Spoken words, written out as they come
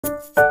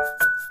Hello,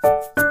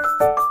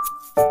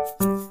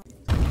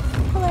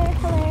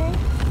 hello.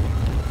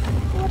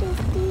 What is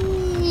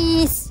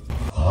this?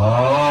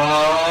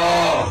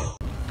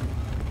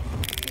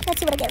 Let's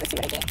see what I get. Let's see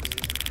what I get.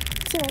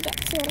 See what I get.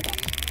 See what I get.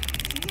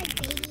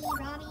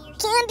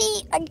 Candy.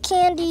 A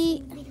candy.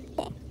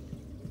 Okay.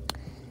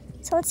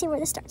 So let's see where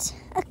this starts.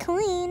 A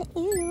coin.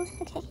 Ooh.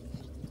 Okay.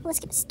 Let's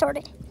get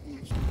started.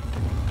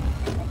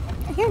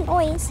 I hear a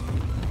noise.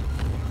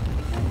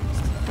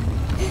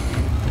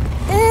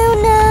 Oh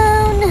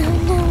no, no,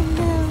 no,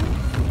 no.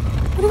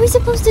 What are we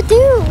supposed to do?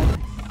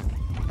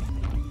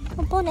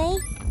 Oh,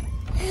 bonnet.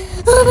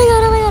 Oh my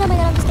god, oh my god, oh my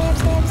god. I'm just scared, I'm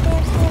scared, I'm scared,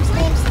 I'm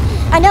scared, I'm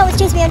scared. I know it's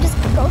chasing me. I'm just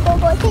go, go,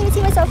 go. I can't even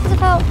see myself because of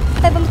how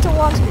if I bump into a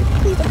wall.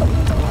 Please don't put me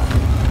into a wall.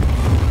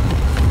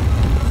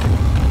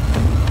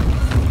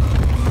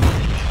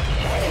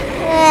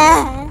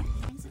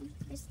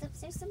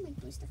 There's some like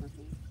blue stuff up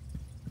there.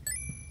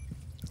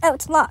 Oh,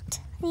 it's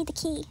locked. I need the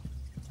key.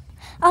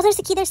 Oh, there's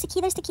the key, there's the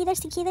key, there's the key, there's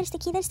the key, there's the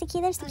key, there's the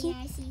key, there's the key.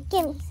 Yeah, I see.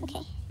 Give me.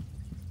 Okay.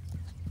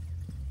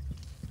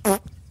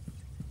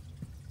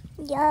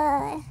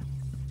 Yeah.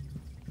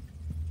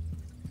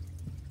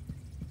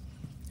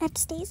 I have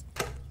to sneeze.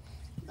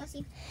 Bless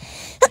you.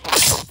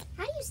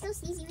 How do you still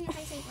sneeze even if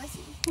I say bless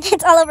you?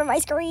 It's all over my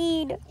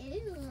screen.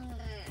 Ew.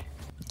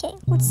 Okay,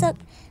 what's up?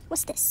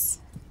 What's this?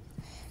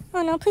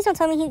 Oh no, please don't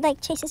tell me he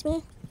like chases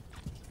me.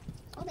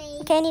 Obey.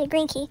 Okay, I need a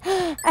green key.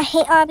 I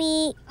hate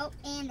Roby. Oh,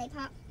 and they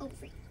pop. Oh,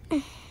 free.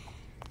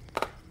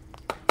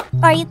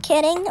 Are you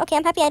kidding? Okay,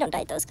 I'm happy I don't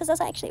die those because those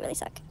actually really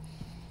suck.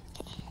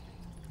 Okay.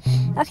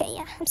 Okay,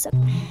 yeah, I'm so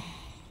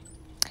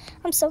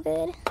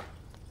good.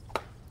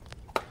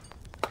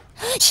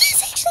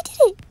 Yes, I actually did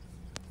it.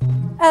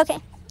 Okay,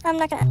 I'm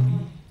not gonna.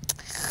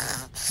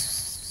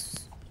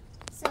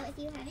 So if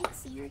you haven't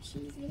seen our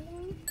cheese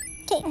video,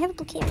 Okay, I have a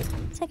blue key,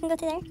 so I can go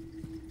through there.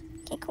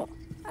 Okay, cool.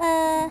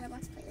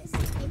 Roblox playlist.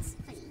 It's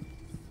funny.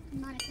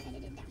 Monica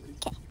edited that one.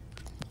 Okay.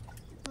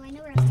 Oh, I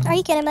know where I was. Are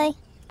you kidding me?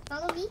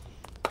 Follow me.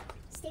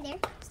 Stay there.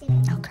 Stay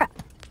there. Oh crap!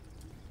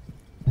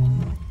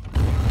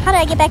 How do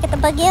I get back at the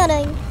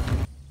beginning?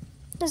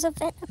 There's a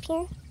vent up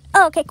here.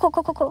 Oh, okay, cool,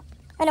 cool, cool, cool.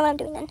 I know what I'm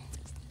doing then.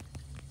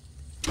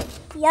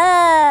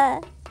 Yeah!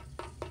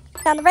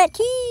 Found the red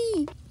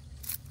key!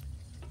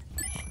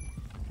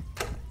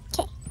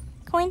 Okay,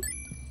 coin.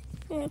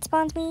 And it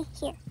spawns me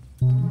here.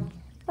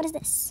 What is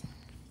this?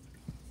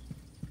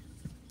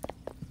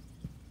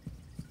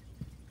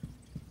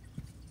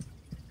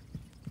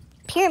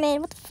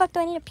 Pyramid? What the fuck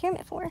do I need a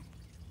pyramid for?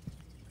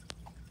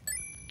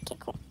 Okay,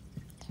 cool.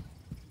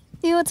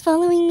 Ew, it's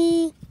following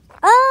me.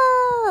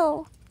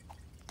 Oh!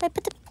 Do I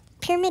put the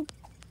pyramid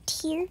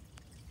here?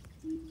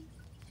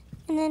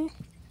 And then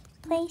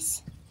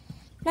place.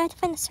 Now I have to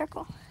find the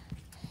circle.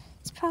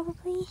 It's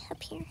probably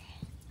up here.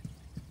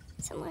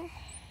 Somewhere.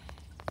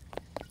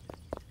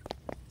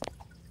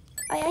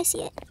 Oh, yeah, I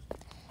see it.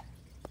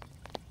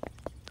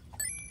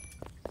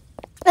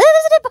 Oh,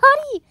 there's a dead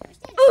body!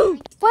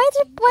 Why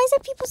is there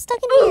people stuck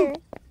in here?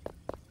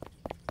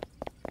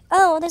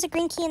 Oh, there's a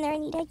green key in there I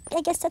need.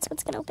 I guess that's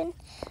what's gonna open.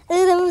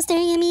 Oh, that one's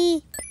staring at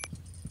me.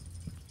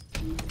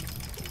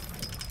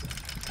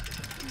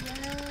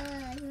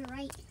 Yeah, you were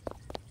right.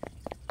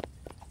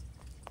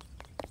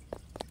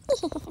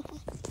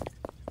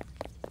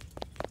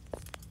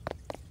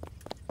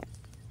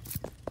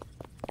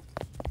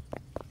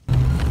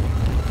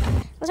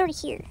 I was already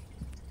here,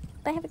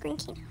 but I have a green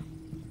key now.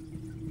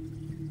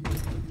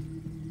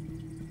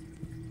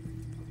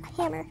 A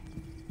hammer.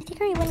 I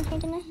think I already went in here,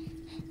 didn't I?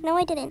 No,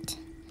 I didn't.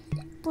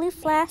 Blue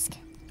flask.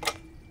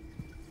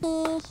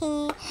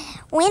 Winner,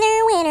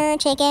 winner,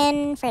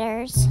 chicken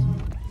fritters.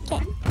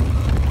 Okay.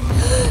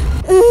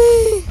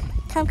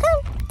 Come here.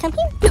 No,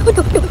 no,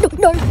 no, no,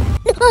 no.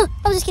 No,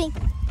 I was just kidding.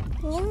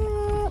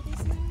 No.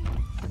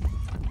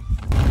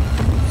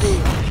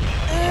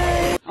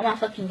 Oh my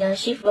fucking god,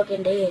 she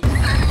fucking dead.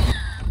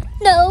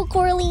 No,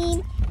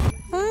 Coraline.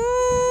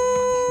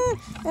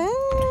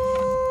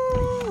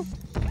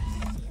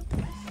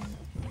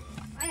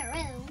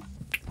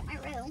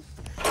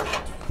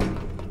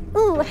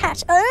 Ooh,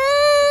 hatch.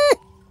 Oh.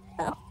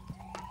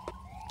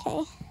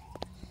 Okay.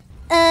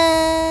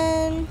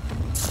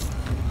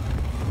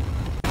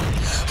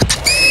 What the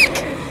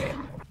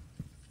fuck?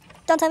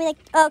 Don't tell me like.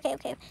 Oh, okay,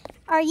 okay.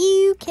 Are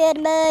you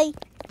kidding me?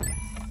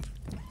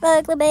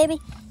 Ugly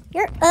baby,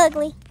 you're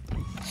ugly.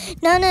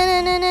 No, no,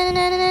 no, no, no,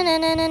 no, no, no, no,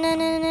 no, no,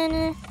 no, no,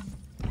 no.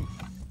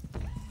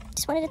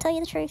 Just wanted to tell you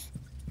the truth.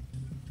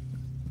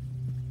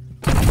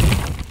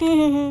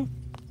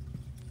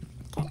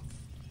 Okay.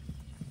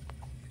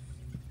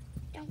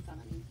 Don't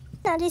follow me.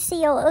 Now just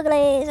see your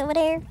uglies over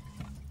there.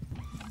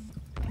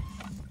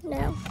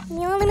 No.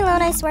 You'll leave me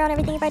alone, I swear on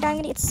everything. If I die, I'm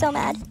gonna get so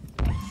mad.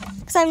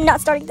 Because I'm not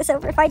starting this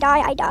over. If I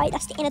die, I die.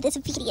 That's the end of this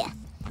video.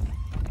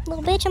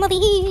 Little bitch, I'm over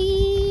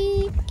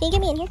here. Can you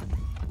get me in here?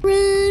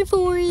 Run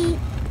for it.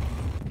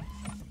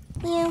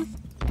 Yeah.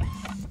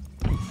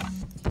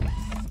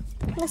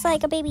 Looks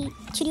like a baby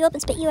chewed you up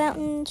and spit you out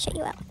and shit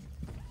you out.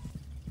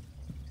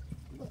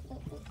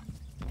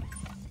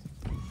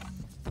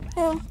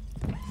 Oh.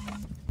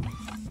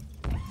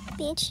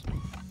 bitch.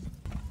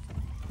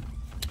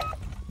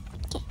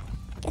 Okay,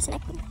 guess I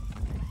can.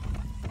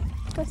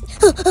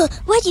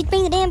 Why'd you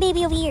bring the damn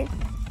baby over here?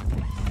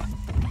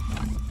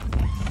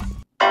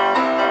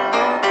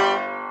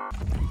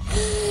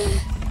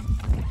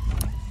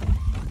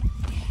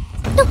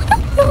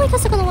 No, I got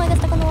stuck on the wall, I got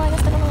stuck on the wall, I got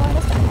stuck on the wall, I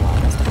got stuck on the wall,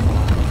 I got stuck on the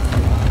wall, I got stuck on the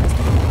wall, I got stuck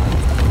on the wall, I got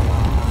stuck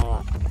on the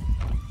wall.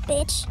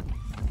 Bitch.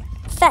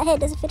 Fat head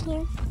doesn't fit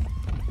here.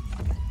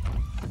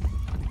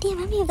 Damn,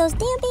 how many of those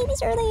damn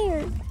babies are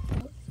there?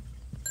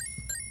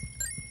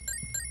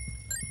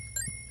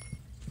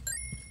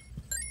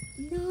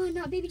 No,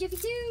 not Baby Jeffy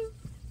too.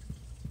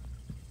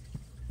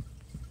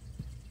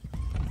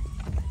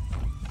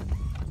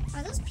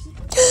 Are those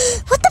people?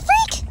 What the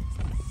freak?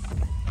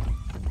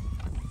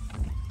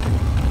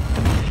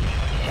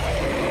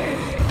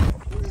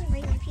 Those are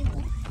regular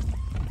people.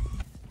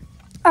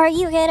 Are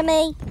you kidding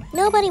me?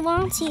 Nobody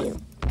wants you.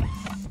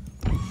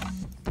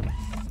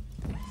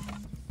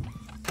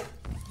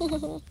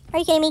 Are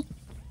you kidding me?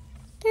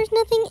 There's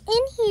nothing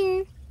in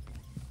here.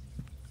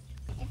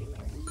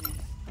 Everywhere in here.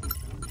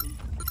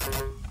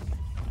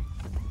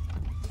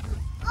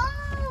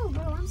 Oh,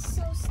 bro, I'm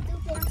so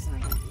stupid. I'm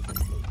sorry. I'm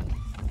stupid.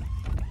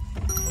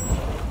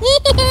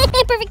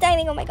 Perfect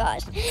timing, oh my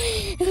gosh.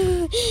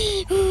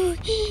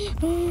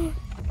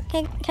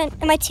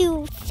 Am I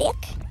too thick?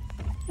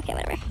 Okay,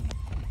 whatever.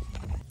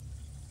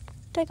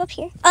 Do I go up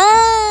here?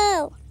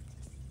 Oh!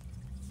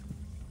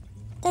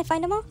 Did I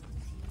find them all?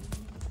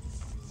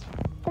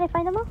 Did I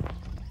find them all?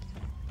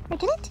 I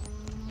didn't?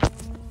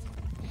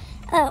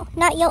 Oh,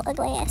 not your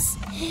ugly ass.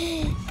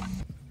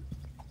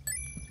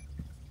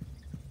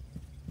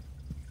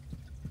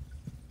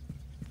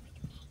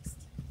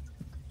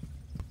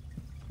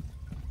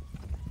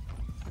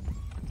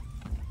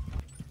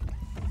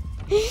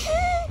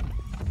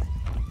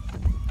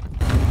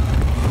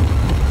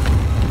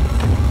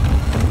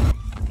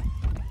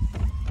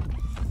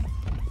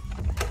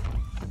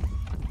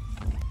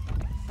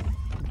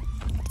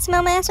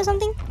 Smell my ass or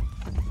something?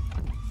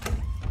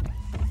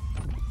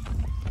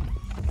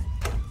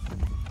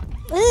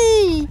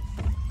 Ooh.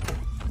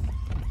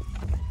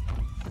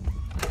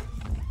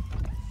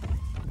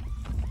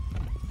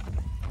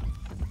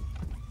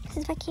 This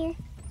is back here.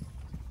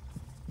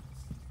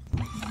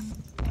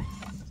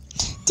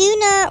 Do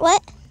not,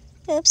 what?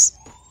 Oops.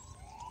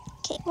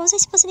 Okay, what was I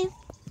supposed to do?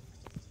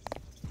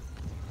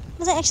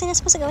 Was I actually not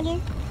supposed to go in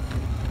here?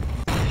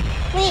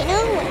 Wait, no.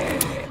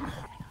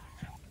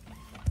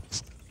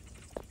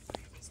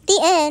 The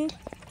end.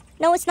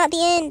 No, it's not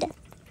the end.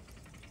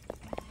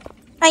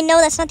 I know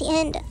that's not the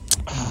end.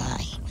 Oh,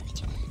 I hate when they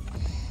do that.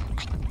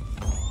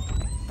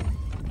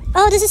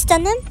 Oh, does it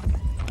stun them?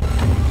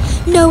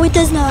 No, it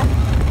does not.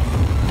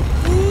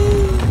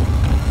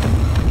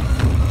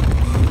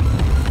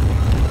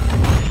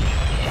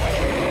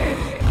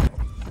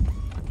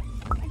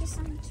 I just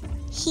saw him kill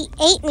me. He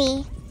ate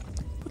me.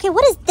 Okay,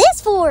 what is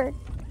this for?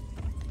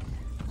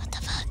 What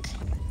the fuck?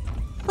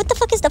 What the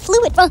fuck is the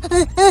fluid from?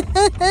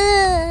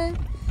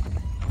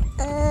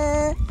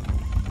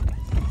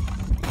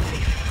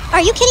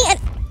 Are you kidding?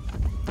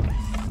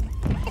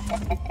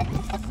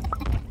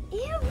 Ew,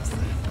 what's that?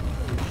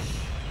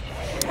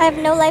 I have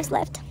no lives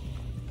left.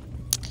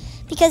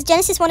 Because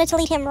Genesis wanted to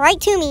lead him right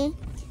to me.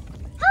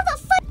 How the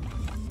fuck?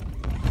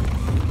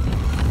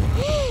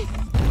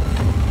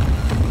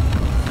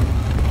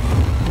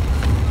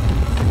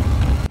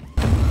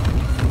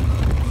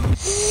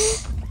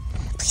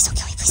 Please don't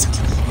kill me, please don't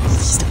kill me.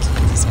 Please don't kill me,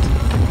 please don't kill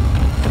me.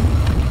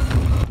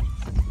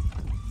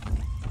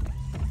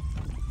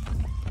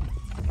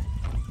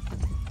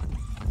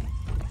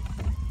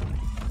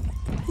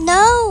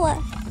 No!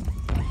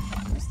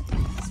 Where's the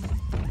plants?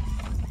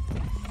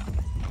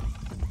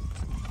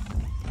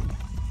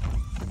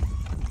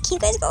 Can you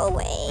guys go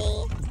away?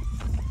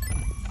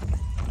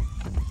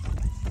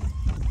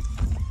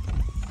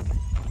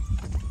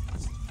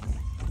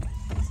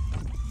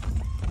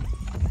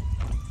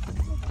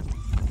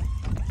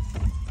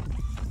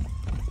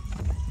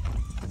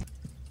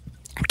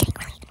 I'm getting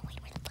really annoyed.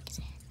 Where the fuck is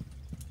it?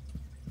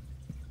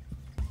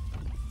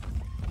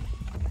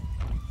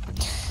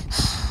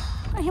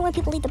 I hate when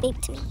people leave the baby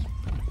to me.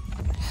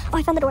 Oh,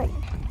 I found the door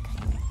again.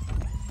 Good.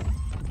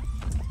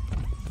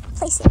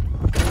 Place it.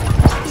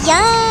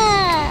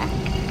 Yeah!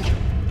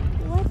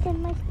 What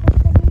am I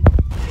supposed to do?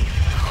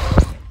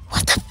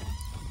 What the?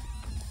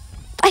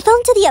 I fell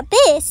into the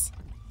abyss!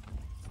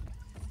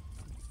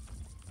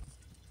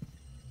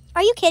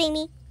 Are you kidding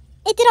me?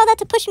 It did all that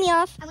to push me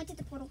off. I went to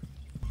the portal.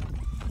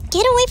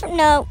 Get away from...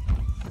 No.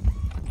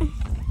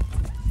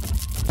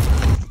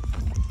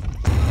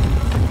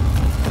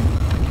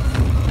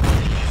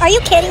 Are you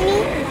kidding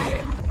me?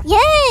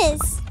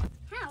 Yes!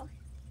 How?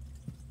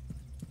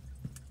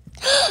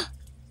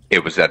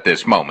 It was at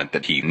this moment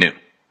that he knew.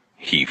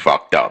 He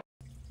fucked up.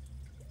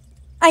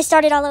 I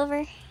started all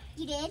over.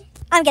 You did?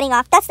 I'm getting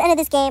off. That's the end of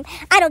this game.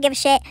 I don't give a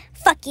shit.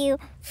 Fuck you.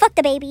 Fuck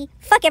the baby.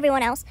 Fuck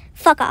everyone else.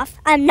 Fuck off.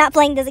 I'm not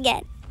playing this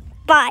again.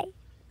 Bye.